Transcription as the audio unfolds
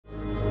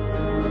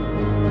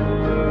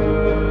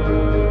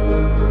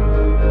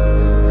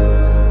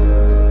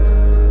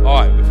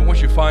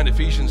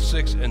Ephesians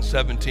 6 and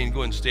 17. Go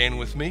ahead and stand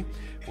with me.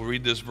 We'll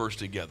read this verse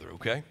together,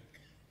 okay?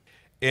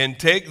 And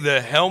take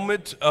the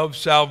helmet of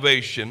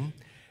salvation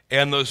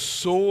and the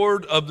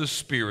sword of the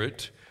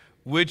Spirit,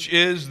 which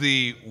is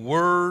the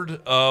word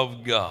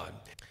of God.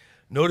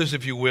 Notice,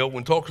 if you will,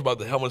 when it talks about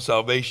the helmet of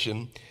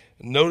salvation,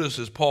 notice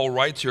as Paul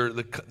writes here,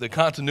 the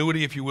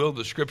continuity, if you will,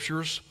 the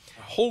scriptures.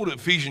 Hold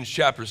Ephesians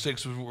chapter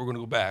 6, we're going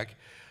to go back.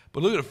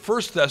 But look at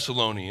 1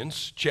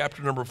 Thessalonians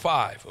chapter number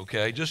 5,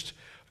 okay? Just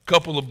a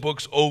couple of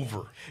books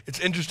over. It's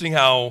interesting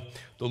how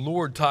the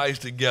Lord ties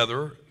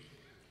together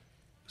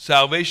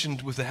salvation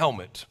with the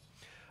helmet.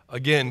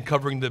 Again,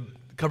 covering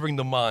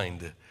the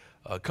mind,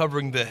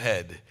 covering the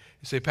head.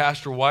 You say,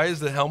 Pastor, why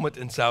is the helmet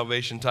and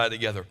salvation tied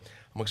together?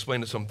 I'm going to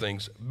explain some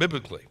things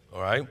biblically,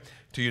 all right,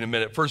 to you in a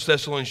minute. 1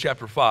 Thessalonians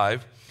chapter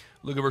 5,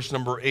 look at verse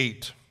number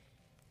 8.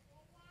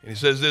 And he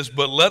says this,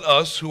 but let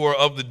us who are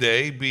of the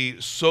day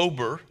be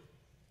sober,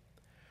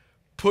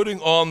 putting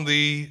on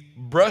the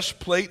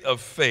breastplate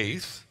of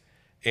faith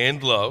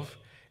and love,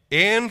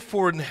 and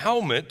for an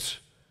helmet,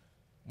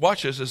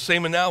 watch this, the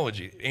same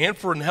analogy, and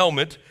for an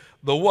helmet,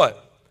 the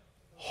what?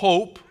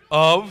 Hope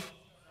of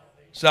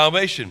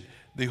salvation.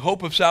 The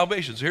hope of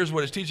salvation. So here's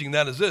what it's teaching,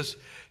 that is this.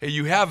 Hey,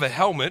 you have a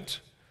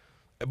helmet.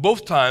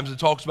 Both times it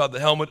talks about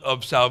the helmet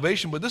of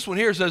salvation, but this one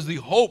here says the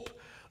hope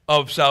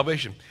of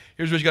salvation.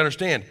 Here's what you got to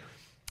understand.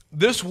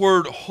 This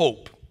word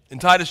hope, in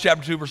Titus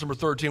chapter 2, verse number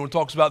 13, when it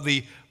talks about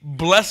the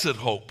blessed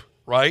hope,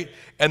 right?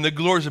 And the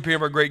glorious appearing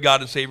of our great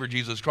God and Savior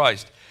Jesus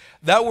Christ.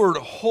 That word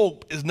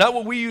hope is not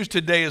what we use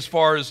today as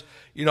far as,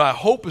 I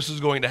hope this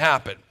is going to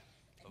happen.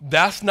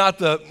 That's not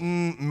the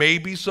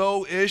maybe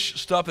so-ish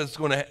stuff that's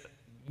going to,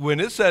 when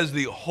it says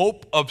the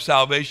hope of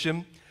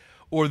salvation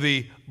or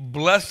the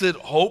blessed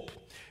hope,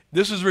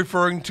 this is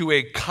referring to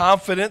a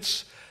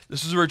confidence.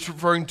 This is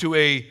referring to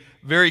a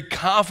very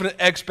confident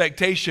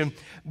expectation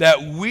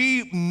that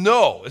we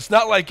know. It's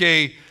not like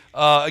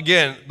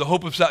again, the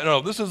hope of salvation.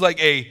 No, this is like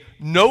a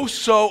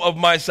no-so of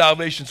my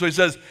salvation. So he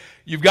says,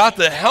 you've got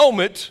the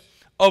helmet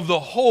of the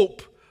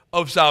hope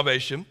of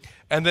salvation.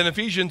 And then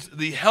Ephesians,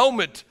 the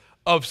helmet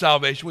of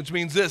salvation, which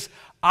means this.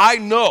 I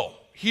know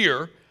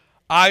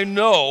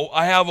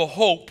I have a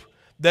hope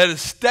that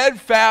is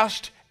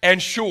steadfast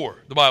and sure,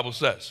 the Bible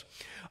says.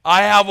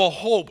 I have a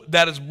hope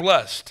that is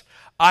blessed.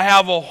 I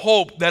have a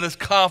hope that is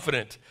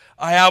confident.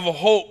 I have a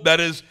hope that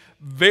is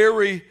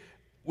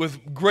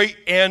with great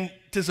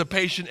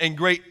anticipation and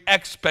great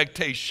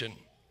expectation.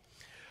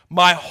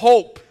 My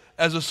hope,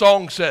 as the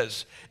song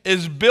says,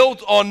 is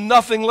built on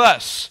nothing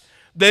less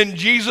than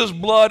Jesus'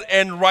 blood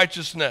and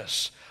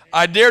righteousness.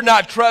 I dare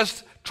not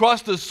trust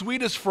the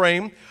sweetest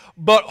frame,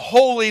 but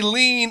wholly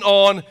lean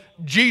on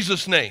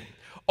Jesus' name.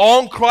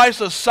 On Christ,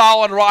 a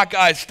solid rock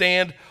I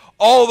stand.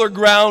 All the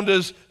ground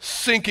is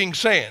sinking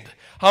sand.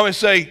 How many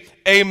say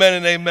amen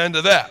and amen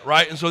to that,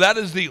 right? And so that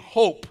is the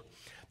hope.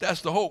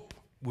 That's the hope.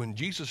 When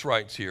Jesus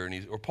writes here,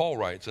 or Paul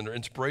writes under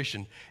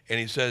inspiration, and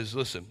he says,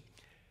 listen,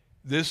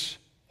 this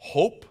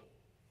hope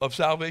of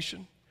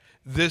salvation,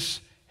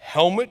 this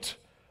helmet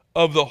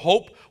of the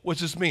hope,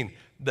 what's this mean?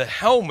 The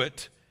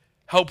helmet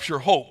helps your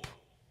hope.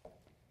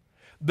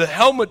 The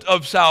helmet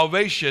of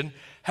salvation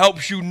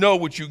helps you know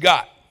what you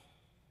got.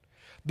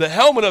 The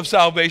helmet of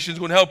salvation is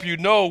going to help you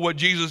know what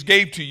Jesus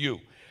gave to you.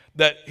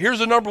 That here's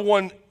the number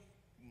one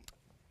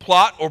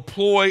plot or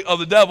ploy of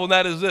the devil, and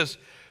that is this: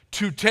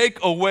 to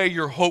take away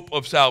your hope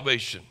of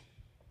salvation.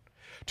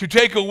 To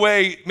take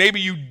away, maybe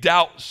you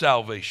doubt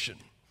salvation.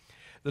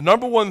 The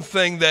number one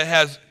thing that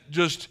has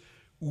just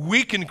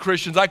weakened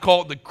Christians, I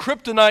call it the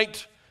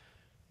kryptonite.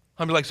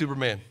 How many like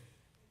Superman?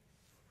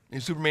 Any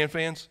Superman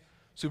fans?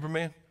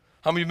 Superman?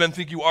 How many men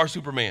think you are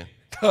Superman?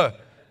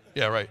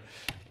 Yeah, right.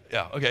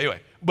 Yeah, okay, anyway.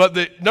 But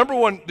the number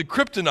one, the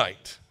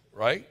kryptonite,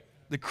 right?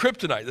 The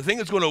kryptonite, the thing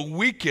that's going to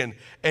weaken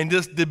and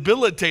just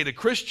debilitate a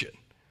Christian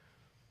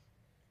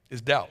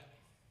is doubt.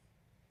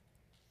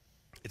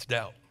 It's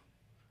doubt.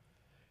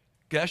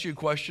 Can I ask you a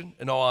question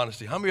in all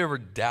honesty? How many of you ever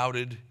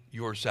doubted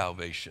your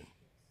salvation?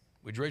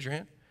 Would you raise your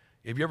hand?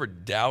 Have you ever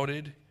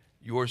doubted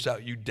your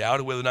salvation? You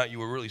doubted whether or not you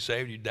were really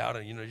saved? You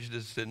doubted, you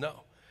just didn't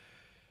know.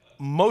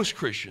 Most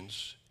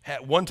Christians,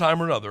 at one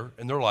time or another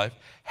in their life,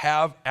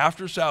 have,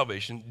 after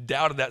salvation,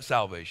 doubted that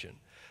salvation.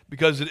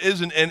 Because it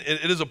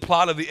is a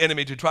plot of the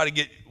enemy to try to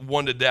get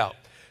one to doubt.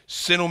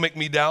 Sin will make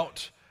me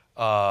doubt.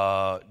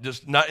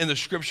 Just not in the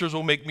scriptures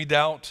will make me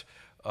doubt.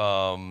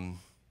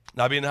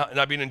 Not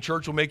being in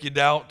church will make you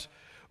doubt.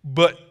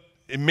 But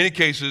in many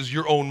cases,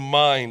 your own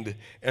mind.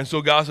 And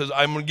so God says,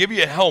 I'm going to give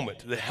you a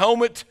helmet. The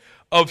helmet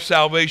of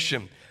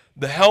salvation.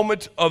 The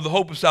helmet of the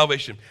hope of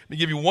salvation. Let me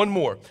give you one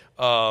more.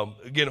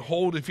 Again,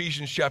 hold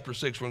Ephesians chapter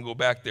 6. We're going to go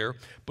back there.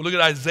 But look at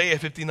Isaiah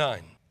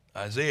 59.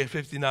 Isaiah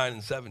 59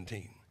 and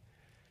 17.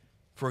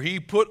 For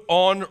he put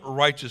on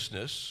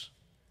righteousness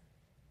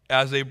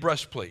as a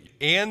breastplate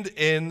and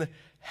in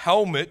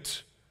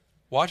helmet.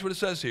 Watch what it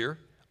says here.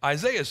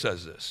 Isaiah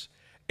says this.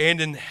 And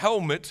in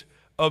helmet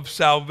of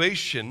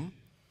salvation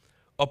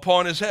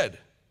upon his head.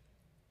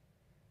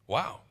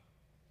 Wow.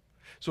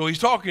 So he's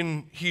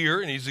talking here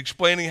and he's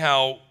explaining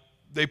how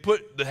they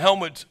put the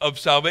helmet of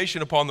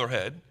salvation upon their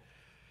head.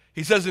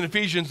 He says in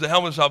Ephesians, the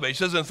helmet of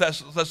salvation. He says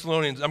in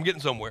Thessalonians, I'm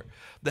getting somewhere,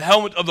 the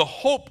helmet of the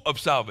hope of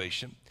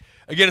salvation.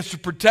 Again, it's to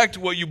protect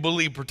what you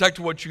believe, protect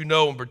what you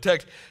know, and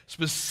protect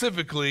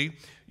specifically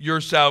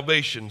your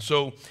salvation.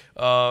 So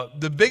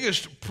the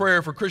biggest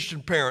prayer for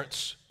Christian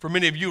parents, for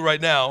many of you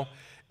right now,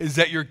 is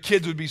that your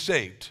kids would be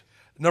saved.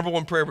 Number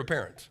one prayer of a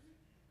parent.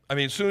 I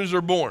mean, as soon as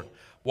they're born,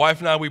 wife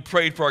and I, we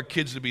prayed for our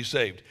kids to be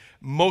saved.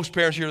 Most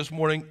parents here this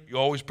morning, you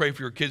always pray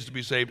for your kids to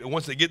be saved. And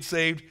once they get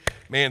saved,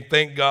 man,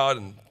 thank God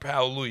and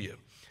hallelujah.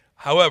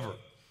 However,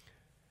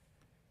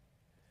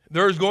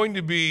 there is going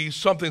to be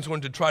something that's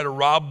going to try to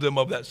rob them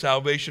of that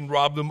salvation,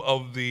 rob them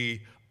of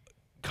the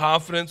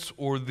confidence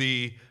or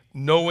the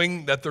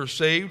knowing that they're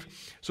saved.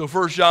 So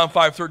 1 John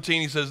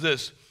 5:13, he says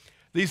this,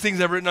 these things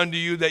I've written unto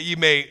you that ye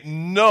may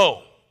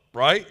know,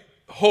 right?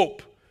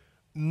 Hope,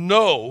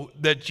 know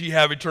that ye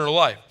have eternal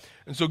life.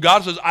 And so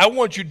God says, I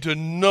want you to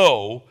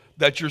know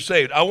that you're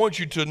saved. I want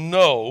you to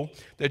know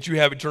that you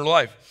have eternal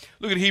life.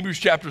 Look at Hebrews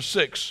chapter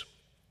 6.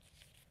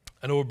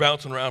 I know we're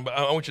bouncing around, but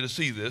I want you to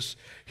see this.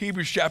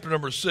 Hebrews chapter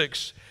number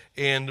 6,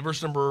 and we're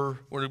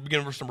going to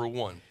begin verse number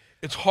 1.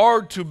 It's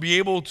hard to be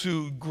able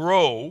to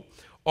grow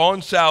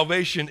on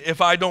salvation if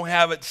I don't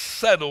have it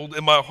settled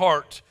in my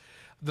heart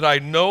that I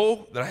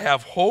know, that I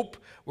have hope.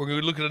 We're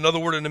going to look at another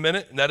word in a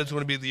minute, and that is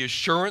going to be the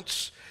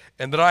assurance,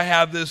 and that I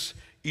have this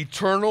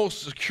eternal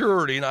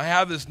security, and I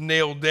have this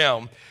nailed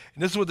down.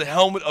 And this is what the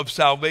helmet of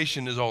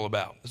salvation is all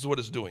about. This is what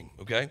it's doing,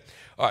 okay?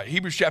 All right,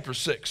 Hebrews chapter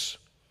 6.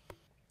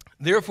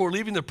 Therefore,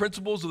 leaving the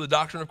principles of the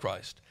doctrine of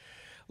Christ,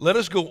 let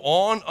us go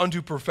on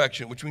unto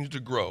perfection, which means to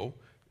grow,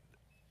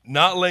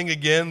 not laying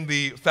again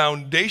the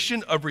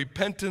foundation of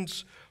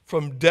repentance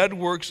from dead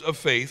works of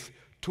faith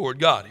toward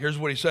God. Here's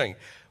what he's saying.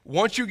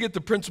 Once you get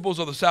the principles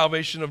of the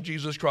salvation of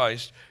Jesus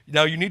Christ,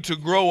 now you need to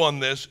grow on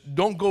this.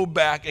 Don't go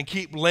back and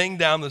keep laying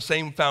down the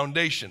same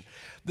foundation.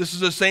 This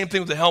is the same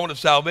thing with the helmet of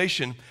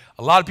salvation.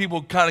 A lot of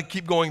people kind of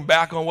keep going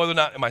back on whether or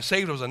not, am I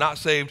saved or was I not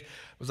saved?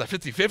 Was I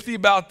 50-50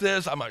 about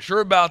this? I'm not sure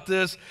about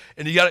this.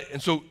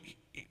 And so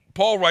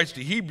Paul writes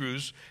to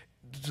Hebrews,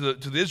 to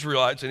the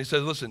Israelites, and he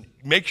says, listen,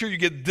 make sure you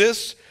get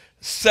this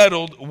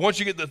settled. Once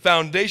you get the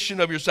foundation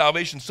of your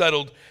salvation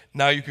settled,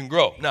 now you can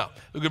grow. Now,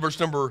 look at verse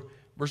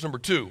number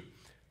 2.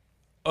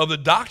 Of the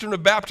doctrine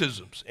of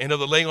baptisms and of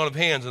the laying on of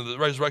hands and the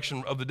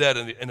resurrection of the dead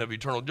and of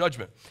eternal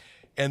judgment.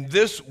 And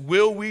this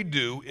will we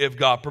do if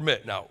God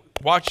permit. Now,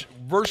 watch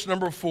verse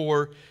number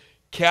 4,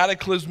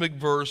 cataclysmic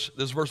verse.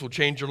 This verse will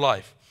change your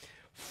life.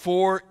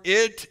 For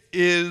it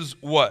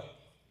is what?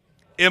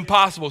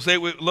 Impossible. Say it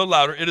a little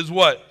louder. It is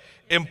what?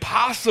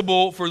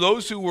 Impossible for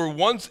those who were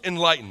once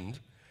enlightened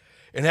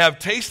and have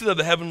tasted of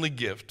the heavenly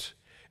gift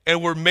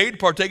and were made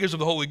partakers of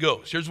the Holy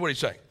Ghost. Here's what he's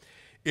saying.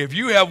 If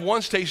you have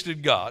once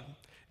tasted God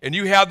and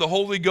you have the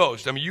Holy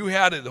Ghost, I mean, you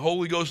had it, the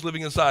Holy Ghost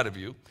living inside of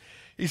you,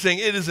 he's saying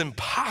it is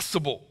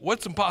impossible.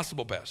 What's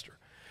impossible, Pastor?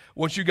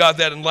 Once you got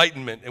that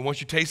enlightenment and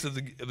once you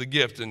tasted the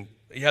gift and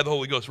you had the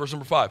Holy Ghost, verse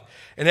number 5,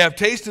 and have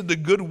tasted the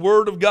good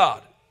word of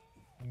God.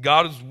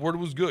 God's word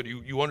was good.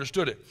 You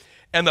understood it.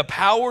 And the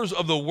powers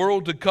of the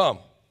world to come.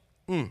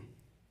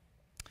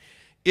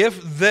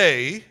 If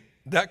they,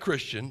 that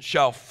Christian,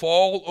 shall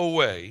fall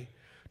away,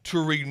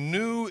 to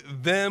renew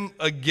them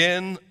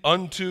again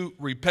unto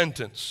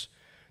repentance.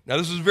 Now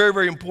this is very,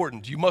 very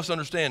important. You must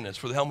understand this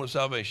for the helmet of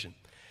salvation.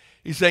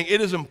 He's saying it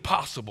is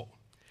impossible.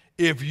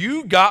 If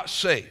you got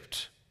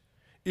saved,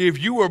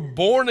 if you were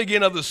born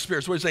again of the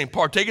Spirit, so he's saying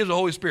partakers of the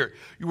Holy Spirit,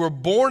 you were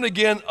born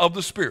again of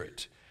the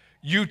Spirit.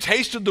 You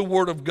tasted the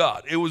word of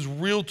God. It was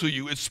real to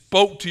you. It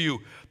spoke to you.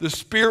 The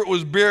Spirit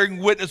was bearing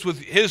witness with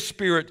his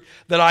Spirit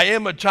that I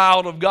am a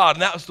child of God.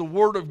 And that was the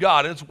word of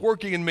God. And it's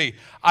working in me.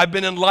 I've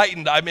been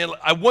enlightened.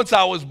 Once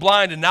I was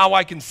blind and now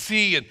I can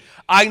see. And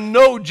I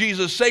know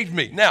Jesus saved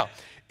me. Now,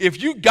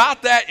 if you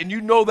got that and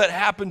you know that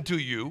happened to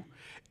you,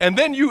 and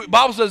then the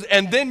Bible says,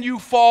 and then you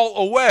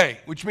fall away,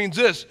 which means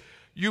this,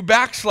 you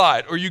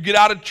backslide or you get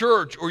out of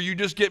church or you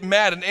just get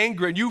mad and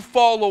angry and you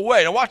fall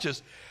away. Now watch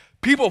this.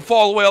 People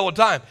fall away all the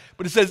time.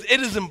 But it says it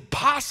is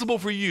impossible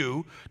for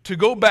you to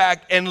go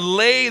back and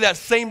lay that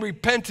same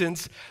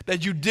repentance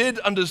that you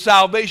did unto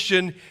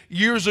salvation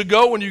years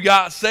ago when you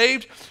got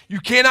saved. You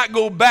cannot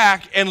go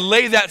back and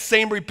lay that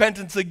same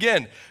repentance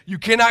again. You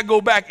cannot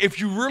go back.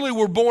 If you really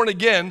were born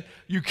again,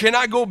 you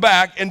cannot go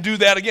back and do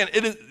that again.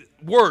 It is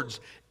words.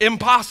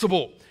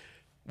 Impossible.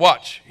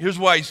 Watch. Here's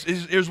why he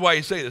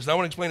say this. And I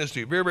want to explain this to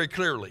you very, very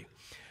clearly.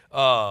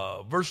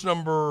 Verse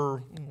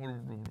number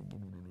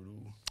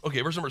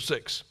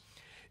 6.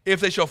 If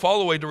they shall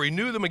fall away, to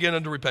renew them again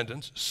unto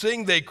repentance,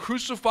 seeing they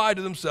crucify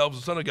to themselves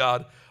the Son of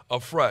God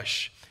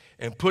afresh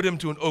and put him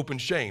to an open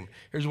shame.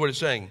 Here's what it's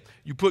saying.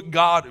 You put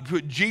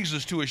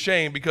Jesus to a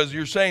shame because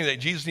you're saying that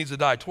Jesus needs to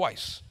die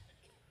twice.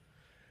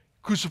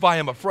 Crucify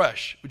him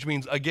afresh, which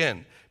means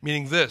again,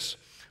 meaning this.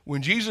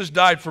 When Jesus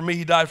died for me,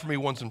 he died for me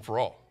once and for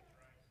all.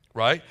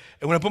 Right?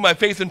 And when I put my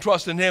faith and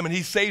trust in him and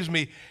he saves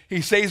me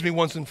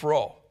once and for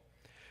all.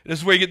 This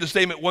is where you get the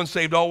statement, once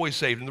saved, always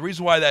saved. And the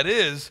reason why that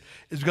is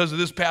because of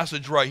this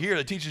passage right here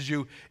that teaches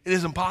you it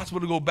is impossible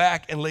to go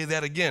back and lay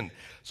that again.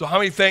 So how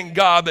many thank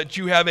God that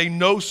you have a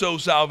no-so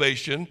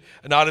salvation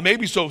and not a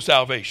maybe-so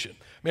salvation?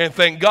 Man,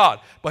 thank God.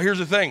 But here's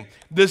the thing.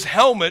 This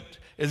helmet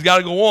has got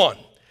to go on.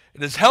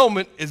 And this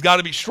helmet has got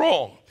to be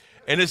strong.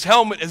 And this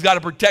helmet has got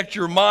to protect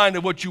your mind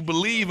and what you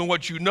believe and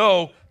what you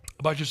know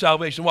about your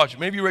salvation. Watch it.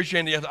 Maybe you raise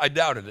your hand and I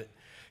doubted it.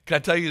 Can I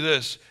tell you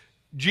this?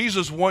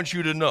 Jesus wants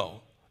you to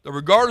know that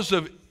regardless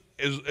of,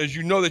 as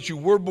you know that you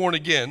were born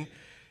again,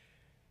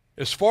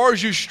 as far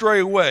as you stray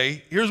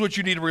away, here's what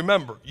you need to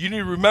remember. You need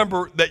to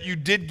remember that you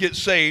did get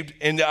saved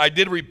and that I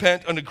did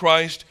repent unto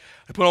Christ.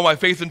 I put all my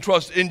faith and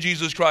trust in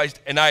Jesus Christ,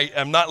 and I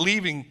am not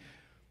leaving.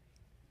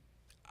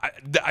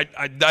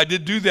 I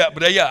did do that,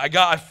 but yeah,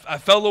 I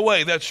fell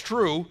away. That's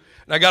true,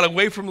 and I got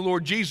away from the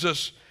Lord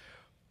Jesus.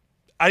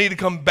 I need to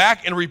come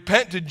back and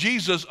repent to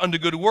Jesus unto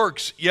good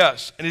works.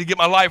 Yes. I need to get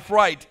my life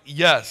right.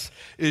 Yes.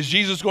 Is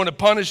Jesus going to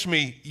punish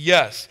me?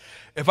 Yes.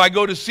 If I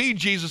go to see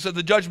Jesus at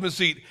the judgment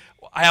seat,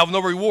 I have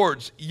no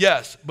rewards.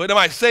 Yes. But am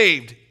I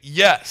saved?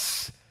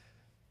 Yes.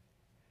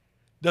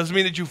 Doesn't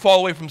mean that you fall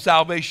away from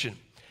salvation,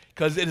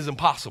 because it is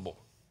impossible.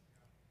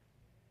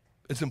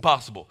 It's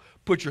impossible.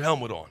 Put your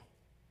helmet on.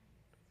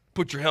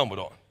 Put your helmet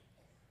on.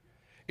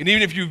 And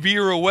even if you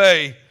veer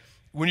away,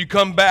 when you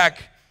come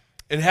back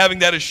and having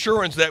that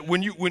assurance that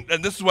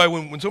and this is why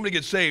when somebody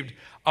gets saved,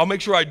 I'll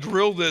make sure I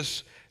drill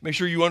this, make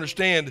sure you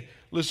understand,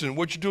 listen,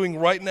 what you're doing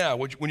right now,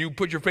 when you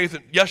put your faith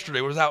in,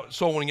 yesterday, was out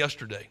soul winning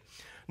yesterday,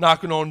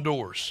 knocking on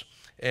doors.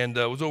 And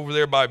was over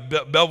there by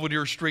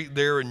Belvedere Street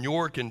there in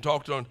York and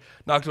knocked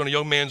on a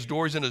young man's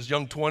door. He's in his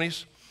young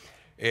 20s.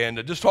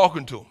 And just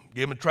talking to him,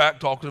 gave him a tract,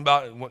 talking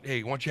about,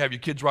 hey, why don't you have your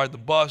kids ride the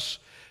bus,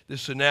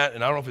 this and that.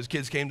 And I don't know if his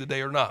kids came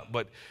today or not,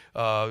 but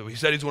he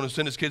said he's going to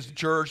send his kids to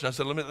church. And I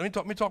said, let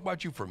me talk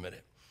about you for a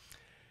minute.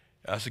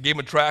 I said, gave him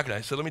a tract, and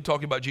I said, let me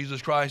talk about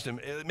Jesus Christ.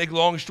 And make a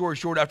long story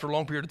short, after a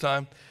long period of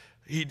time,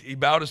 he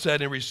bowed his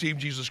head and received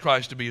Jesus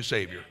Christ to be his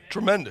Savior.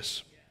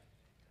 Tremendous.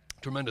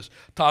 Tremendous.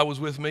 Todd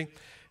was with me,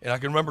 and I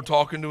can remember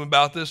talking to him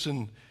about this,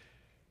 and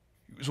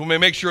so we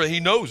make sure that he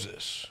knows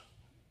this.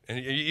 And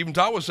even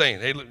Todd was saying,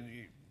 hey,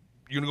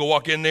 you're going to go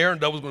walk in there, and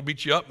the devil's going to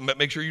beat you up, and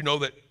make sure you know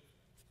that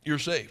you're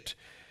saved.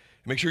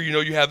 Make sure you know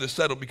you have this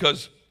settled,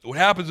 because what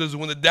happens is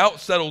when the doubt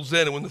settles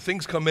in and when the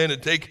things come in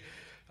and take,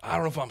 I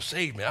don't know if I'm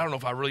saved, man. I don't know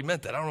if I really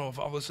meant that. I don't know if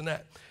I'll listen to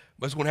that.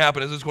 But what's going to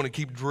happen is it's going to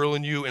keep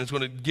drilling you, and it's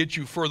going to get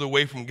you further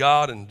away from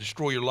God and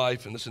destroy your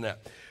life and this and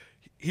that.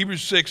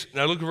 Hebrews 6,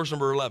 and I look at verse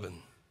number 11.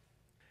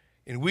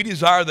 And we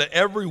desire that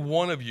every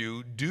one of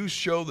you do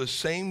show the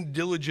same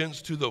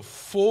diligence to the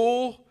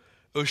full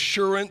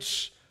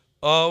assurance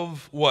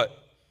of what?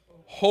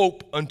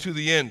 Hope unto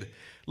the end.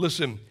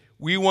 Listen,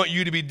 we want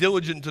you to be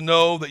diligent to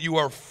know that you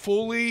are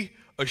fully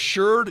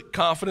assured,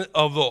 confident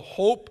of the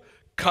hope,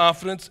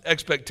 confidence,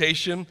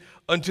 expectation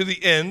unto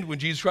the end when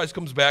Jesus Christ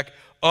comes back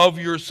of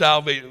your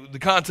salvation. The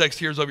context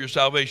here is of your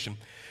salvation.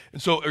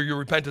 And so, or your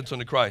repentance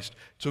unto Christ.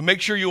 So make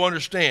sure you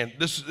understand,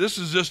 this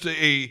is just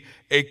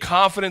a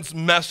confidence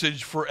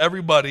message for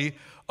everybody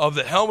of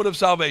the helmet of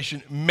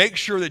salvation. Make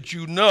sure that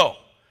you know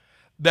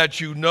that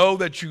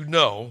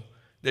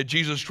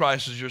Jesus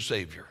Christ is your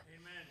Savior.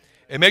 Amen.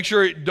 And make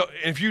sure,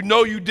 if you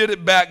know you did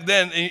it back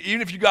then, and even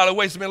if you got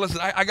away, say, man,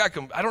 listen, I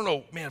don't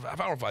know, man, I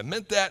don't know if I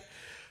meant that.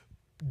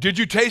 Did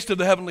you taste of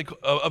the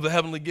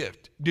heavenly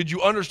gift? Did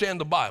you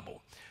understand the Bible?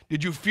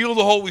 Did you feel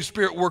the Holy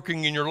Spirit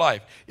working in your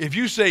life? If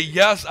you say,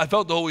 yes, I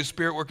felt the Holy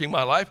Spirit working in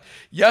my life.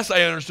 Yes,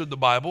 I understood the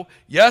Bible.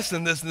 Yes,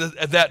 and this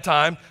at that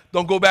time.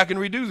 Don't go back and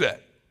redo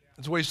that.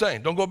 That's what he's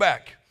saying. Don't go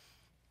back.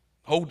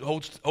 Hold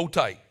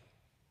tight.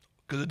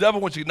 Because the devil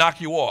wants to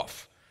knock you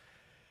off.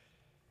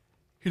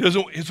 He's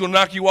going to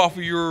knock you off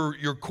of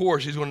your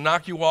course. He's going to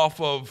knock you off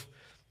of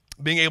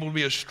being able to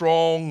be a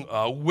strong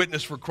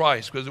witness for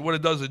Christ. Because what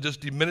it does, it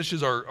just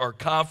diminishes our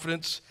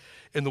confidence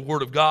in the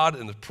Word of God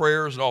and the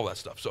prayers and all that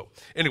stuff. So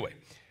anyway,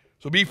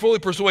 so be fully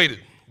persuaded.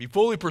 Be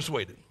fully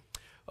persuaded.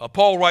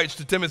 Paul writes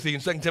to Timothy in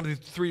 2 Timothy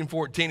 3 and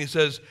 14, he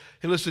says,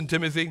 hey, listen,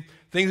 Timothy,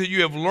 things that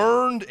you have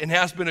learned and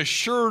hast been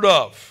assured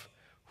of.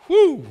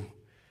 Whew.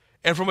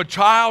 And from a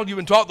child you've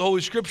been taught the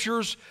Holy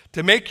Scriptures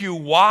to make you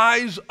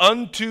wise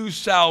unto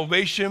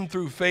salvation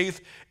through faith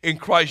in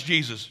Christ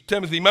Jesus.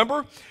 Timothy,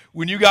 remember,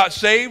 when you got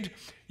saved,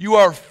 you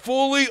are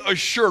fully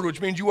assured,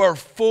 which means you are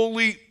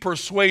fully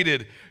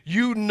persuaded.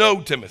 You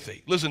know,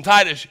 Timothy. Listen,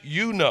 Titus,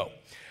 you know.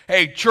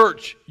 Hey,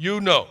 church, you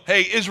know.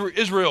 Hey,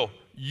 Israel,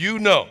 you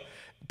know.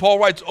 Paul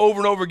writes over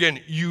and over again,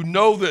 you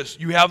know this.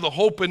 You have the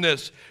hope in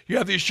this. You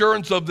have the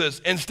assurance of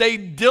this. And stay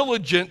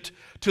diligent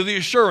to the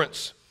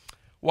assurance.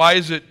 Why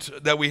is it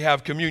that we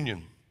have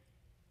communion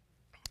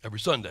every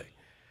Sunday?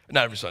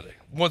 Not every Sunday.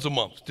 Once a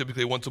month.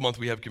 Typically once a month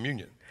we have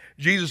communion.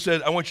 Jesus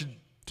said, I want you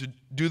to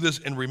do this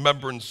in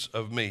remembrance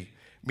of me.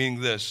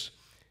 Meaning this,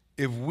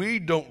 if we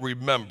don't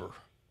remember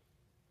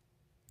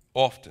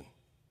often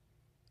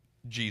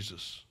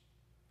Jesus,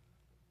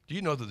 do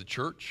you know that the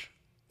church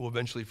will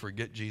eventually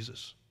forget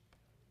Jesus?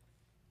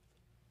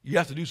 You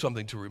have to do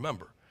something to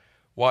remember.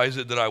 Why is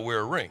it that I wear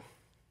a ring?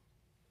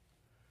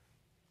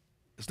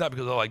 It's not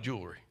because I like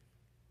jewelry.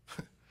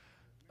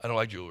 I don't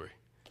like jewelry.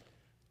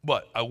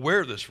 But I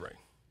wear this ring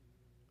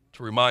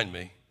to remind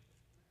me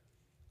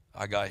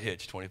I got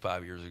hitched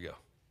 25 years ago.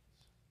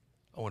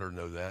 I want her to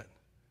know that.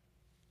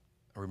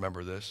 I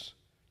remember this.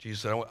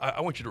 Jesus said,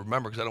 I want you to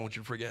remember because I don't want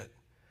you to forget.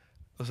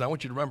 Listen, I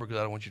want you to remember because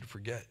I don't want you to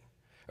forget.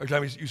 Every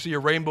time you see a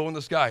rainbow in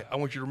the sky, I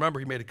want you to remember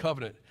he made a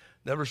covenant.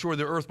 Never restore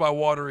the earth by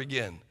water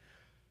again.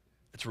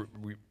 It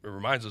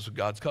reminds us of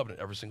God's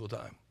covenant every single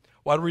time.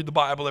 Why do I read the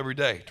Bible every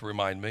day? To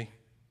remind me,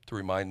 to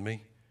remind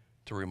me,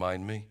 to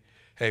remind me.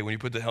 Hey, when you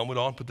put the helmet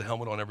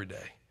on every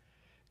day.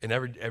 And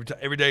every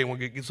day, and we'll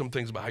get some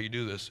things about how you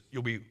do this,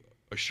 you'll be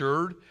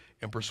assured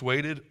and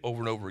persuaded over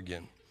and over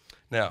again.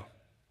 Now,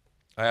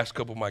 I asked a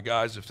couple of my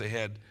guys if they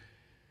had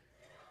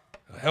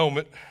a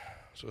helmet.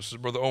 So this is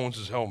Brother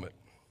Owens' helmet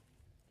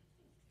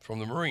from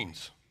the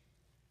Marines.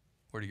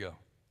 Where'd he go?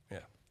 Yeah.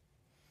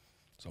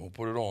 So I'm going to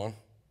put it on.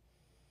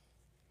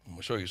 I'm going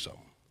to show you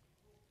something.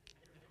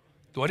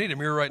 Do I need a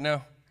mirror right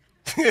now?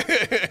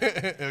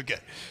 Okay.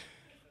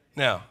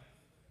 Now,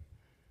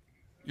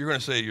 you're going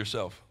to say to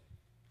yourself,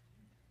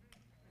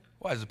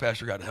 why has the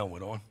pastor got a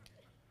helmet on?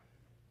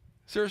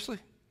 Seriously?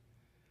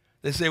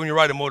 They say when you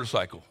ride a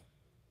motorcycle,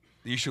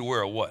 you should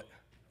wear a what?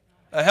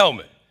 A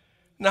helmet.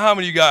 Now, how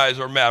many of you guys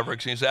are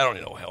mavericks and you say, I don't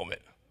need no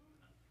helmet?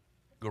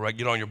 Go right,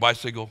 get on your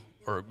bicycle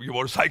or your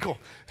motorcycle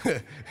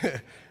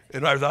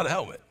and ride without a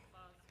helmet.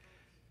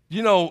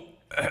 You know,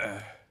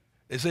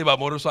 they say about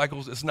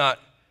motorcycles, it's not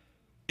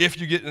if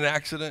you get in an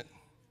accident,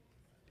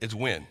 it's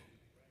when.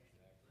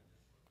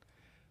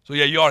 So,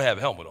 yeah, you ought to have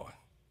a helmet on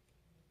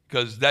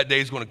because that day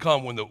is going to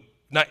come when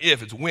not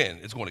if, it's when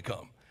it's going to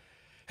come.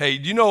 Hey,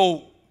 do you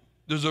know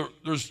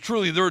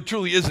there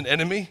truly is an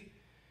enemy?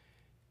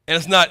 And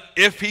it's not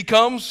if he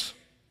comes,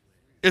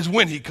 it's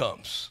when he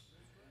comes.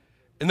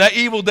 And that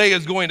evil day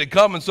is going to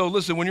come. And so,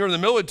 listen, when you're in the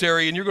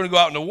military and you're going to go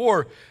out into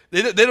war,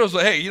 they don't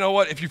say, hey, you know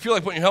what? If you feel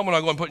like putting your helmet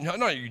on, go and put your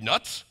helmet on. No, you're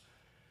nuts.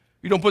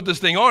 You don't put this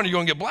thing on, you're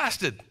going to get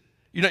blasted.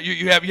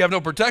 You have no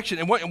protection.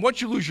 And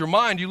once you lose your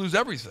mind, you lose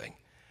everything.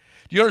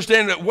 Do you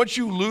understand that once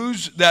you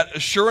lose that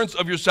assurance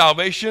of your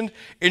salvation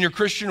in your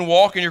Christian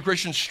walk and your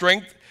Christian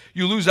strength,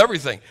 you lose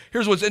everything?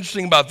 Here's what's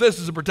interesting about this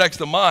is it protects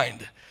the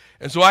mind.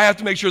 And so I have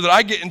to make sure that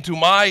I get into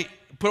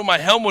put my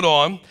helmet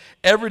on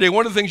every day.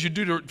 One of the things you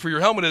do for your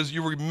helmet is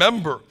you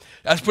remember.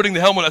 That's putting the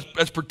helmet,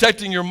 that's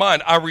protecting your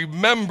mind. I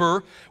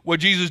remember what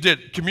Jesus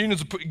did. Communion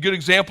is a good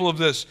example of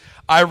this.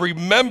 I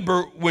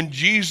remember when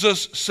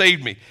Jesus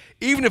saved me.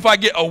 Even if I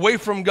get away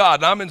from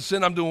God and I'm in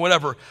sin, I'm doing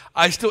whatever,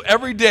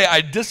 every day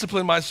I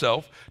discipline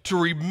myself to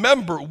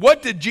remember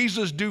what did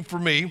Jesus do for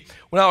me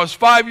when I was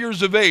 5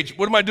 years of age.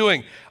 What am I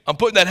doing? I'm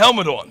putting that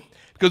helmet on.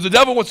 Because the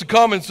devil wants to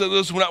come and say,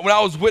 listen, when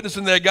I was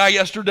witnessing that guy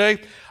yesterday,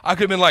 I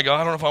could have been like, oh, I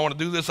don't know if I want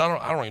to do this. I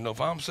don't even know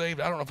if I'm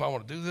saved. I don't know if I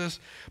want to do this.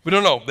 But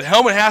no, the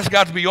helmet has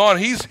got to be on.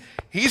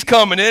 He's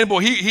coming in, boy.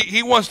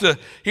 He wants to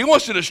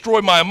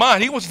destroy my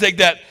mind. He wants to take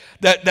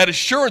that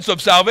assurance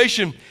of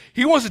salvation.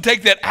 He wants to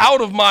take that out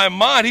of my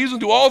mind. He's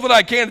going to do all that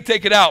I can to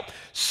take it out.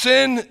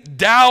 Sin,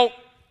 doubt,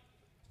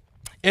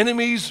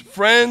 enemies,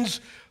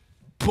 friends,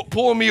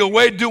 pulling me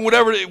away, doing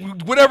whatever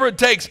it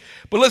takes.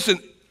 But listen,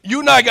 you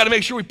and I got to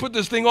make sure we put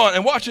this thing on.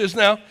 And watch this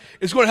now.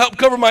 It's going to help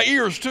cover my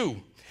ears too.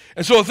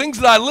 And so the things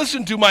that I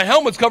listen to, my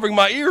helmet's covering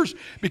my ears.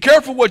 Be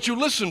careful what you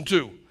listen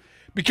to.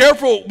 Be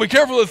careful of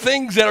the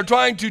things that are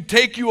trying to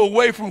take you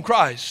away from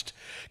Christ.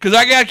 Because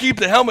I got to keep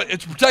the helmet.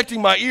 It's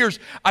protecting my ears.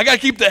 I got to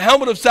keep the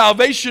helmet of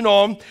salvation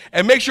on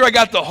and make sure I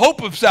got the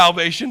hope of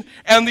salvation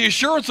and the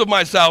assurance of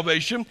my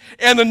salvation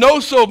and the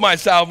know-so of my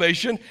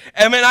salvation.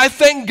 And man, I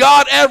thank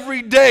God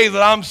every day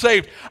that I'm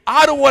saved.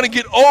 I don't want to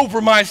get over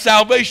my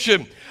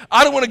salvation.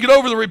 I don't want to get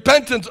over the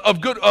repentance of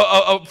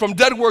from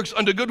dead works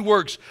unto good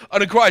works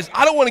unto Christ.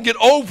 I don't want to get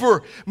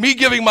over me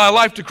giving my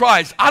life to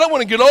Christ. I don't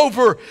want to get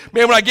over,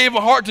 man, when I gave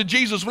my heart to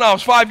Jesus when I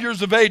was 5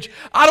 years of age.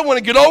 I don't want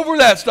to get over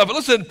that stuff. But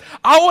listen,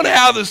 I want to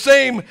have the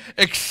same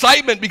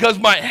excitement because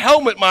my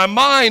helmet, my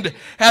mind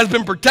has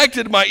been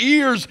protected. My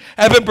ears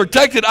have been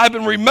protected. I've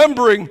been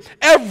remembering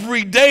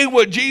every day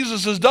what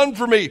Jesus has done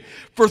for me.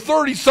 For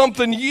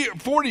 40-something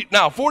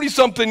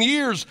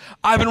years,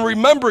 I've been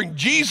remembering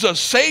Jesus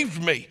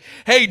saved me.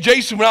 Hey,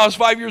 Jason, when I was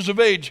 5 years of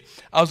age,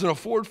 I was in a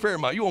Ford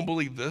Fairmont. You won't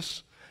believe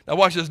this. Now,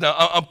 watch this now.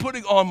 I'm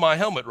putting on my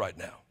helmet right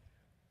now.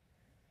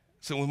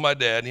 Sitting with my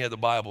dad, and he had the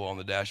Bible on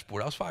the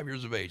dashboard. I was 5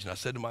 years of age, and I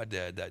said to my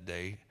dad that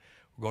day,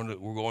 we're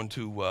going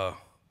to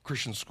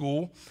Christian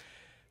school.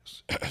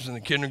 I was in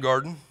the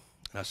kindergarten,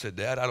 and I said,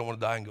 Dad, I don't want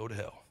to die and go to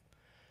hell.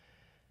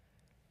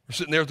 We're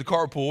sitting there at the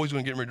carpool. He's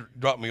going to get ready to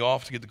drop me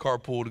off to get the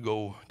carpool to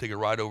go take a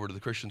ride over to the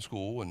Christian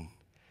school. And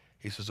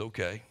he says,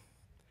 okay.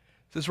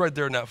 This right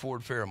there in that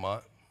Ford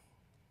Fairmont,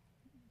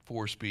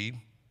 4-speed,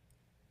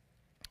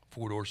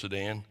 4-door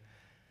sedan,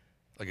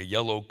 like a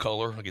yellow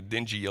color, like a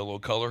dingy yellow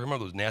color.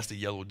 Remember those nasty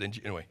yellow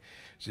dingy? Anyway,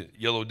 it's a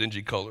yellow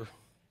dingy color.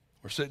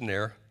 We're sitting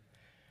there.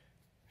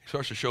 He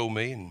starts to show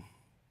me and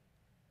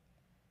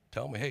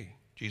tell me, hey,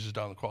 Jesus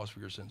died on the cross for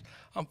your sins.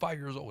 I'm 5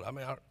 years old. I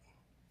mean,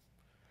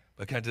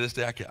 but to this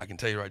day, I can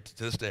tell you right,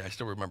 to this day, I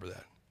still remember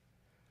that.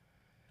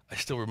 I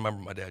still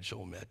remember my dad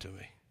showing that to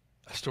me.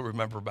 I still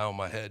remember bowing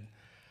my head.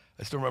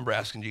 I still remember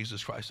asking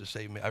Jesus Christ to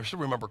save me. I still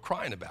remember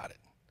crying about it.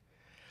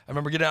 I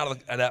remember getting out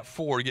of that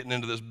Ford, getting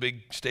into this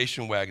big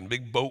station wagon,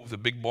 big boat with a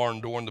big barn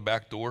door in the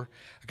back door.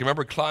 I can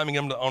remember climbing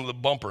onto the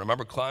bumper. I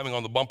remember climbing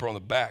on the bumper on the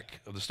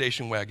back of the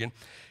station wagon,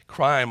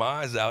 crying my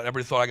eyes out.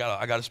 Everybody thought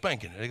I got a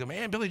spanking. And they go,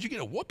 man, Billy, did you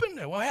get a whooping?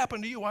 What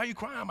happened to you? Why are you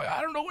crying? I'm like,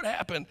 I don't know what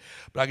happened.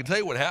 But I can tell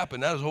you what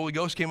happened. That is the Holy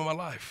Ghost came in my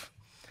life.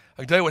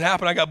 I can tell you what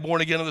happened. I got born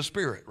again of the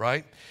Spirit,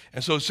 right?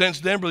 And so since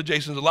then, Brother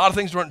Jason, a lot of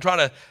things are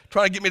trying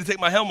to get me to take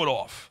my helmet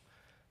off.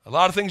 A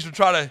lot of things to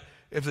try to,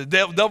 if the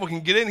devil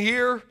can get in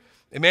here,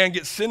 a man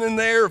gets sin in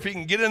there, if he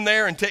can get in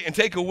there and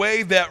take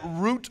away that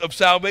root of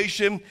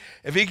salvation,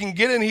 if he can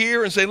get in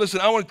here and say, listen,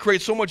 I want to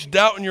create so much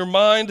doubt in your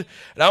mind,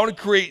 and I want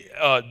to create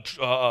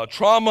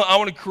trauma, I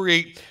want to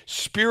create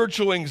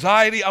spiritual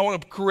anxiety, I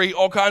want to create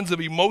all kinds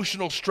of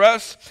emotional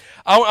stress,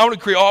 I want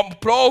to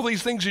put all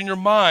these things in your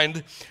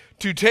mind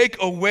to take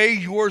away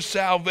your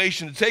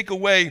salvation, to take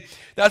away,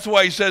 that's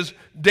why he says,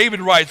 David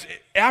writes,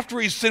 after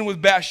he sinned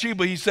with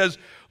Bathsheba, he says,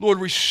 Lord,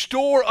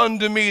 restore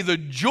unto me the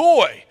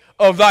joy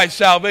of thy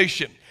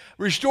salvation.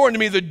 Restore unto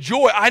me the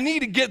joy. I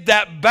need to get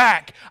that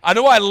back. I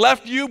know I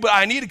left you, but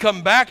I need to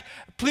come back.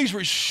 Please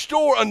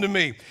restore unto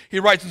me. He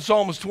writes in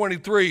Psalms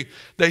 23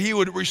 that he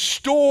would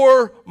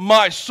restore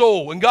my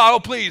soul. And God, oh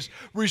please,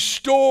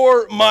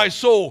 restore my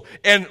soul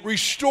and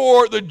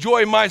restore the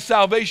joy of my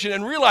salvation.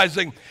 And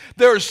realizing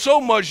there is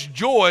so much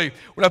joy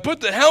when I put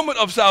the helmet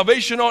of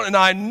salvation on and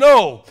I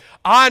know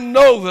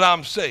that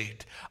I'm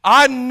saved.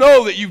 I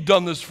know that you've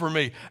done this for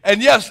me.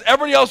 And yes,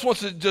 everybody else wants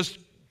to just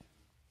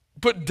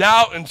put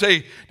doubt and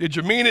say, did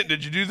you mean it?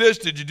 Did you do this?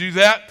 Did you do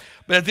that?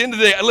 But at the end of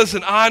the day,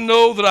 listen, I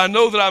know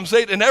that I'm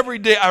saved. And every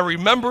day I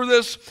remember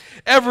this.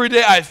 Every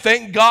day I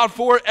thank God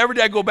for it. Every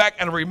day I go back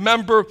and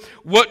remember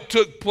what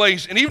took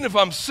place. And even if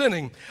I'm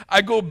sinning,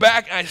 I go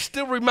back and I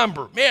still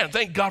remember, man,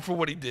 thank God for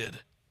what he did.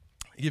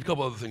 I'll give a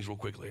couple other things real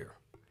quickly here.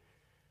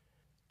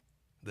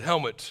 The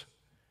helmet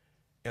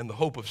and the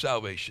hope of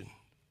salvation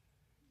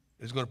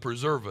is going to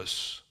preserve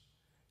us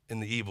in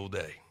the evil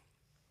day.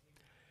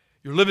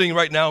 You're living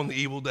right now in the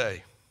evil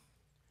day.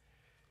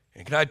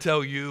 And can I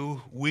tell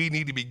you, we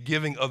need to be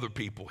giving other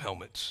people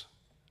helmets.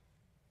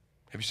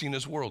 Have you seen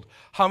this world?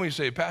 How many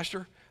say,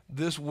 Pastor,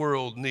 this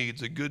world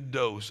needs a good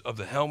dose of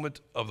the helmet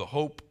of the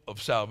hope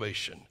of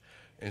salvation?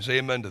 And say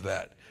amen to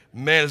that.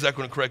 Man, is that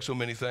going to correct so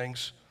many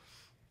things?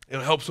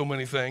 It'll help so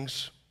many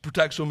things,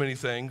 protect so many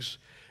things.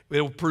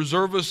 It will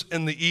preserve us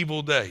in the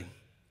evil day.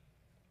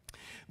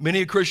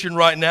 Many a Christian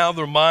right now,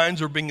 their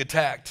minds are being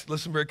attacked.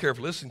 Listen very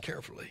carefully. Listen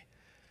carefully.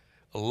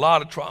 A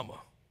lot of trauma,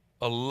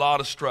 a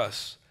lot of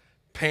stress,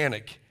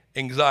 panic,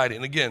 anxiety.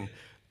 And again,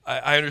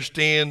 I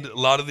understand a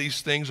lot of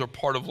these things are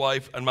part of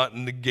life. I'm not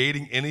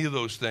negating any of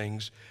those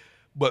things.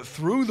 But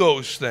through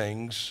those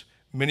things,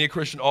 many a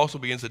Christian also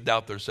begins to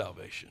doubt their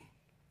salvation.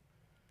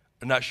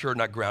 I'm not sure,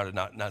 not grounded,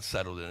 not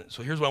settled in it.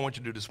 So here's what I want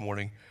you to do this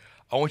morning.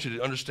 I want you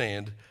to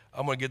understand,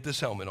 I'm going to get this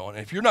helmet on.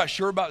 And if you're not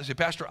sure about it, say,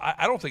 Pastor,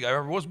 I don't think I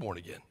ever was born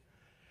again.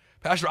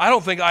 Pastor, I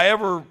don't think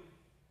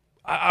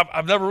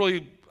I've never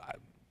really...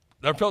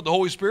 Never felt the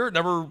Holy Spirit,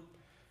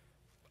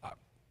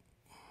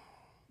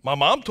 my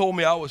mom told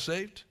me I was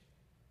saved,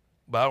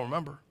 but I don't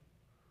remember.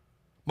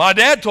 My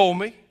dad told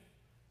me,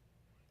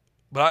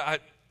 but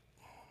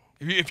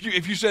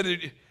if you said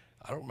it,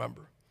 I don't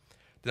remember.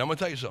 Then I'm going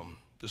to tell you something.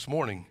 This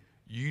morning,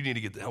 you need to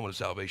get the helmet of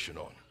salvation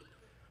on.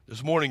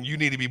 This morning, you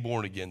need to be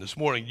born again. This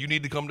morning, you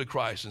need to come to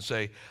Christ and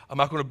say, I'm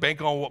not going to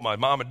bank on what my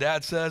mom and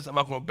dad says. I'm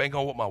not going to bank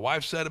on what my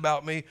wife said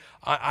about me.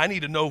 I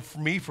need to know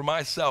for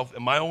myself,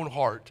 in my own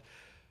heart,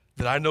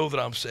 that I know that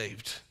I'm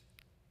saved,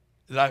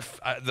 that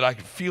I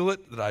can feel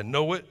it, that I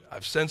know it,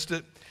 I've sensed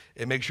it,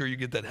 and make sure you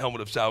get that helmet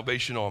of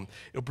salvation on.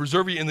 It'll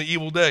preserve you in the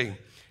evil day.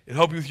 It'll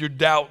help you with your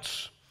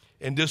doubts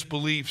and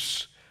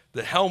disbeliefs.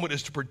 The helmet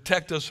is to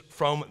protect us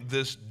from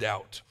this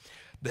doubt.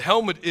 The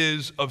helmet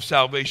is of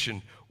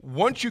salvation.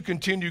 Once you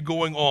continue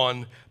going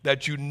on,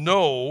 that you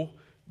know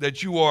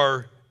that you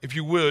are, if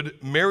you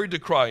would, married to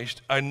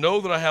Christ, I know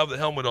that I have the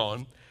helmet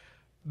on,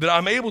 that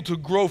I'm able to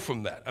grow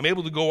from that. I'm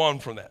able to go on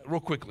from that.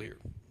 Real quickly here.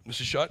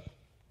 Mrs. Shutt,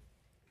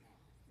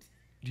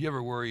 do you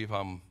ever worry if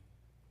I'm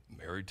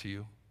married to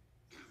you?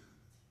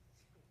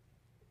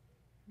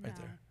 Right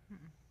there.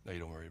 No, you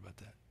don't worry about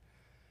that.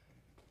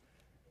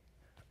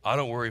 I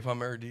don't worry if I'm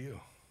married to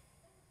you.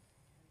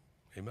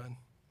 Amen.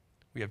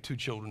 We have 2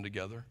 children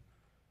together.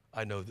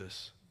 I know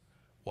this.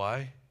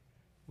 Why?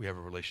 We have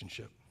a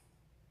relationship.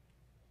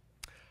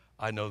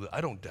 I know that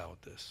I don't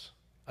doubt this.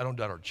 I don't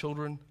doubt our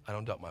children. I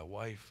don't doubt my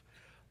wife.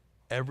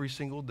 Every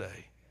single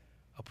day,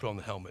 I put on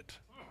the helmet.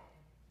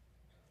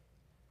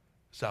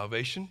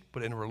 Salvation,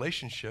 but in a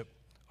relationship,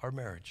 our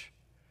marriage.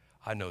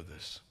 I know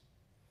this.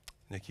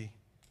 Nikki,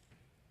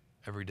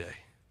 every day,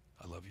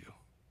 I love you.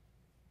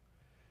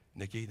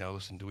 Nikki, now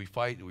listen, do we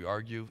fight? Do we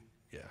argue?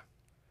 Yeah.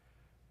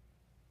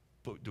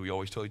 But do we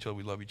always tell each other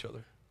we love each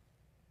other?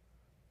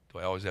 Do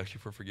I always ask you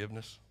for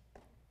forgiveness?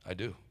 I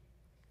do.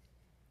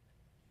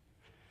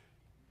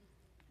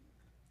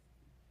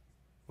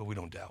 But we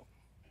don't doubt.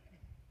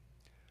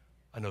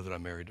 I know that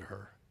I'm married to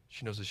her.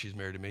 She knows that she's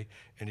married to me.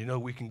 And you know,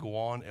 we can go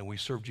on and we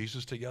serve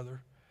Jesus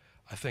together.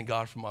 I thank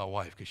God for my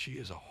wife because she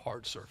is a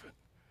hard servant.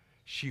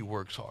 She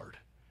works hard.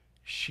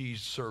 She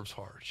serves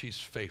hard. She's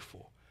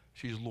faithful.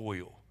 She's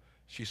loyal.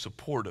 She's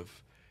supportive.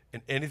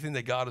 And anything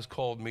that God has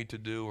called me to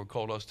do or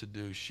called us to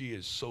do, she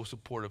is so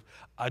supportive.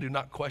 I do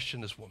not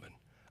question this woman.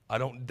 I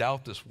don't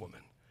doubt this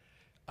woman.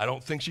 I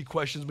don't think she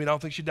questions me. I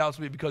don't think she doubts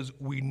me because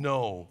we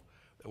know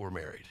that we're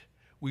married.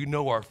 We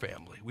know our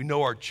family. We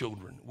know our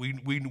children.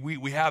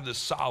 We have this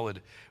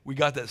solid. We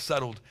got that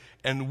settled.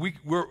 And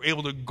we're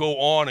able to go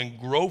on and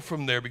grow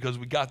from there because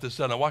we got this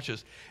settled. Now watch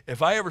this.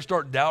 If I ever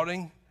start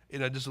doubting,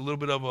 just a little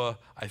bit of a,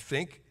 I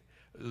think,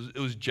 it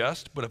was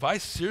just, but if I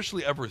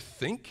seriously ever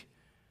think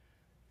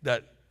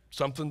that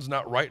something's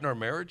not right in our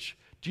marriage,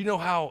 do you know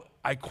how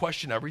I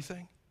question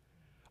everything?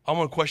 I'm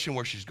going to question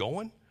where she's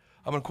going.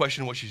 I'm going to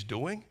question what she's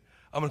doing.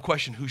 I'm going to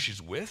question who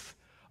she's with.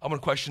 I'm going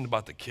to question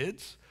about the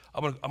kids.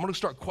 I'm going to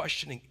start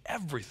questioning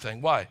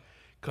everything. Why?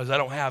 Because I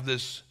don't have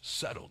this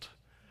settled.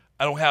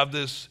 I don't have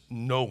this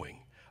knowing.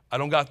 I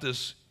don't got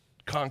this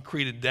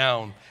concreted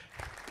down.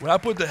 When I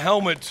put the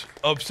helmet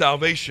of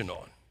salvation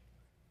on,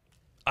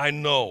 I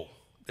know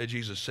that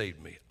Jesus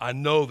saved me. I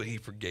know that he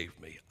forgave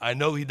me. I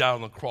know he died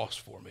on the cross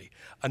for me.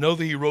 I know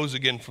that he rose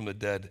again from the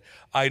dead.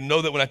 I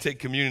know that when I take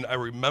communion, I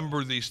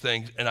remember these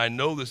things, and I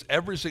know this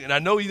every single, and I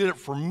know he did it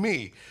for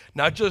me,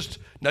 not just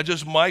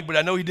Mike, but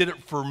I know he did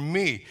it for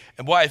me.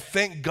 And boy, I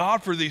thank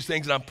God for these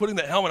things, and I'm putting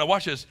that helmet. Now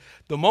watch this.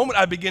 The moment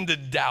I begin to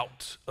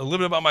doubt a little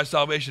bit about my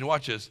salvation,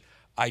 watch this,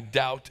 I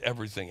doubt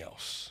everything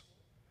else.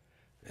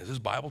 Is this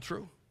Bible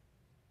true?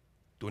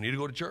 Do I need to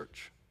go to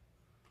church?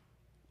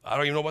 I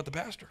don't even know about the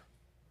pastor.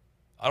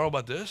 I don't know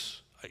about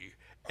this.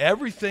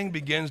 Everything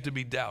begins to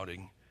be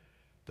doubting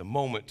the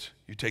moment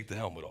you take the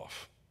helmet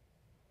off.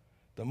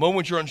 The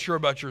moment you're unsure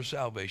about your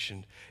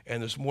salvation.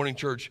 And this morning,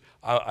 church,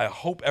 I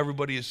hope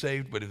everybody is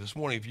saved. But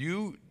if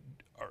you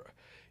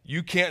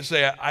can't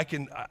say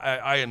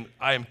I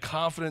am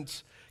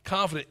confident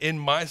in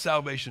my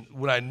salvation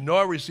when I know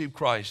I received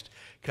Christ.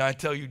 Can I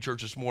tell you,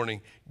 church, this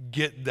morning,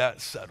 get that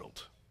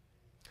settled.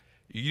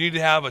 You need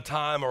to have a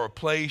time or a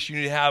place. You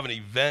need to have an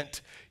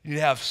event. You need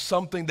to have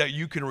something that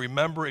you can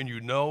remember and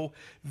you know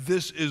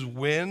this is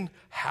when,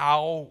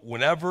 how,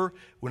 whenever,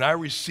 when I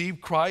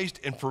received Christ.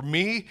 And for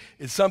me,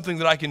 it's something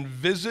that I can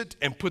visit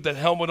and put that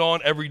helmet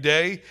on every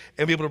day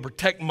and be able to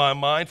protect my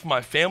mind for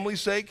my family's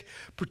sake,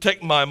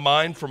 protect my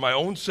mind for my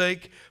own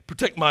sake,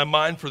 protect my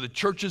mind for the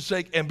church's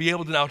sake, and be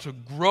able to now to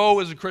grow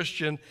as a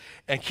Christian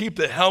and keep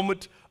the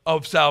helmet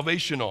of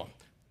salvation on.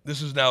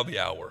 This is now the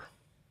hour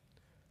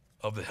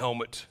of the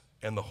helmet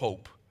and the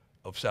hope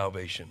of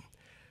salvation.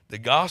 The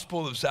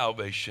gospel of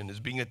salvation is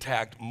being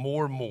attacked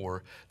more and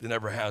more than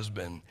ever has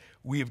been.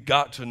 We have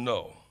got to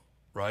know,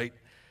 right?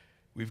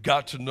 We've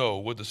got to know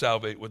what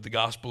the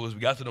gospel is.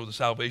 We've got to know what the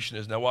salvation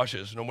is. Now watch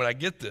this. And when I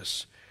get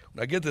this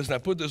and I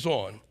put this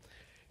on,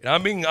 and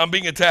I'm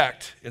being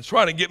attacked. It's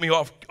trying to get me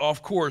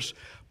off course.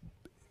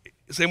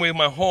 Same way with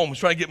my home. It's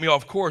trying to get me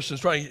off course. And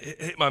it's trying to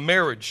hit my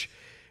marriage.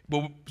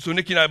 But so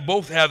Nikki and I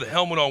both have the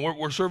helmet on.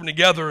 We're serving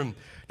together. And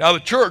now the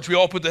church, we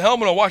all put the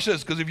helmet on. Watch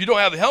this, because if you don't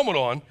have the helmet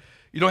on,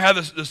 you don't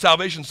have the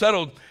salvation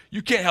settled,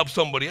 you can't help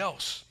somebody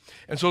else.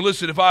 And so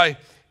listen, if I'm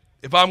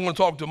going to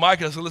talk to Mike,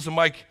 and I say, listen,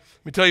 Mike,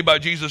 let me tell you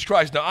about Jesus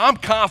Christ. Now, I'm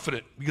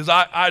confident because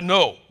I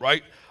know,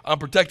 right? I'm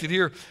protected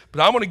here.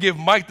 But I'm going to give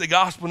Mike the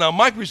gospel. Now,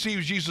 Mike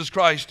receives Jesus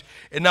Christ,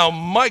 and now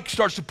Mike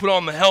starts to put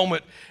on the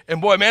helmet. And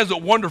boy, man, is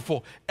it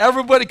wonderful.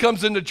 Everybody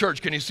comes into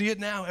church. Can you see it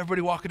now?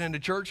 Everybody walking into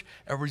church,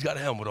 everybody's got a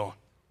helmet on.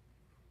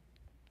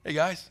 Hey,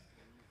 guys.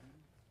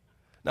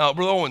 Now,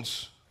 Brother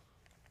Owens,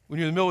 when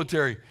you're in the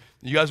military,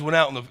 you guys went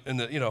out in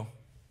the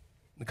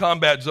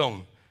combat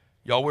zone.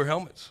 Y'all wear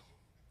helmets.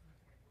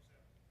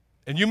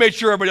 And you made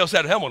sure everybody else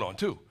had a helmet on,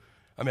 too.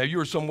 I mean, you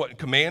were somewhat in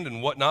command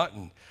and whatnot.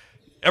 And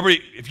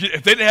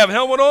if they didn't have a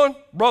helmet on,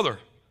 brother,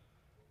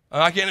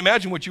 I can't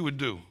imagine what you would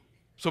do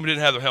if somebody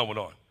didn't have their helmet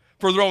on.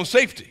 For their own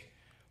safety.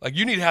 Like,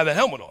 you need to have that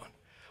helmet on.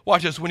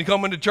 Watch this. When you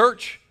come into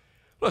church,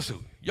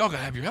 listen, y'all got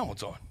to have your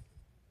helmets on.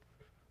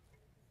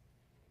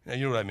 Now,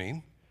 you know what I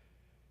mean.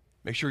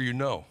 Make sure you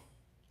know.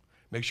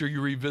 Make sure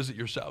you revisit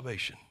your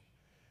salvation.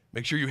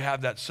 Make sure you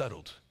have that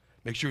settled.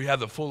 Make sure you have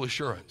the full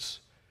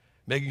assurance.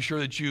 Making sure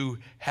that you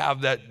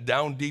have that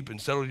down deep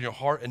and settled in your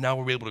heart, and now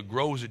we're able to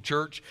grow as a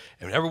church.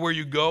 And everywhere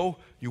you go,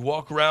 you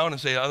walk around and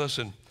say,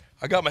 listen,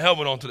 I got my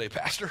helmet on today,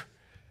 Pastor.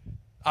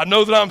 I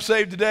know that I'm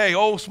saved today.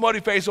 Oh,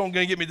 smutty face ain't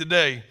going to get me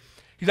today.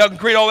 He's not going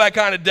to create all that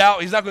kind of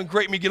doubt. He's not going to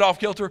create me get off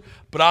kilter,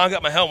 but I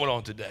got my helmet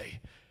on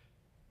today.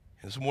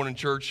 And this morning,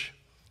 church,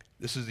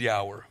 this is the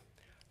hour.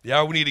 The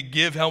hour we need to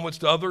give helmets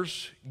to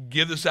others,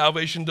 give the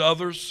salvation to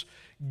others,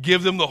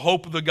 give them the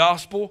hope of the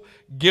gospel,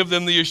 give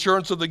them the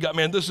assurance of the God.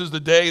 Man, this is the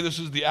day, this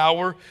is the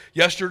hour.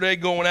 Yesterday,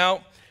 going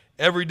out,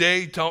 every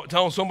day,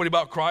 telling somebody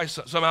about Christ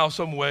somehow,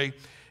 some way.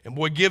 And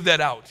boy, give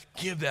that out.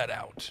 Give that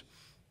out.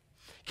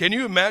 Can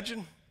you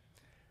imagine,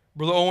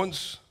 Brother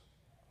Owens,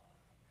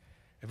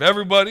 if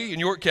everybody in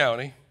York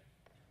County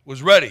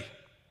was ready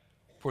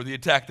for the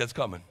attack that's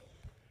coming?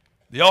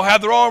 They all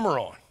have their armor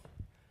on.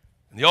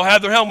 And they all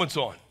had their helmets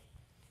on.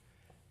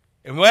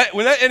 And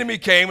when that enemy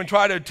came and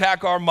tried to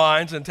attack our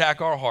minds and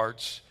attack our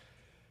hearts,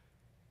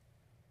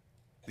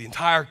 the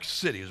entire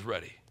city is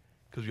ready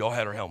because we all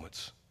had our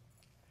helmets.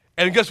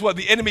 And guess what?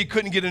 The enemy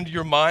couldn't get into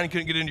your mind,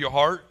 couldn't get into your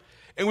heart.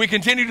 And we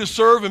continue to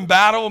serve and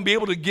battle and be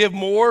able to give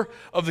more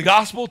of the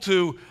gospel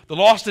to the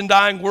lost and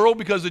dying world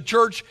because the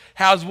church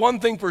has one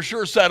thing for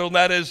sure settled, and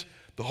that is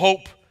the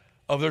hope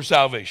of their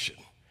salvation.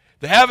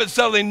 They have it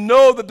settled. They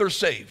know that they're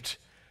saved.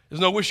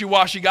 There's no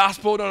wishy-washy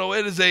gospel. No,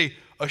 it is a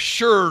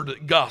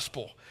assured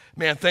gospel.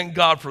 Man, thank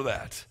God for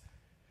that.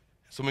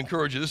 So I'm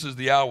encourage you, this is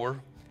the hour.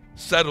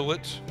 Settle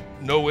it,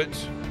 know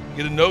it.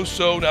 Get a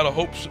know-so, not a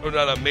hope, or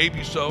not a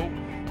maybe-so.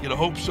 Get a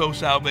hope-so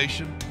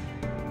salvation.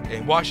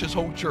 And watch this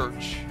whole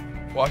church,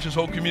 watch this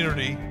whole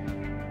community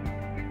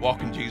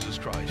walk in Jesus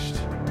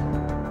Christ.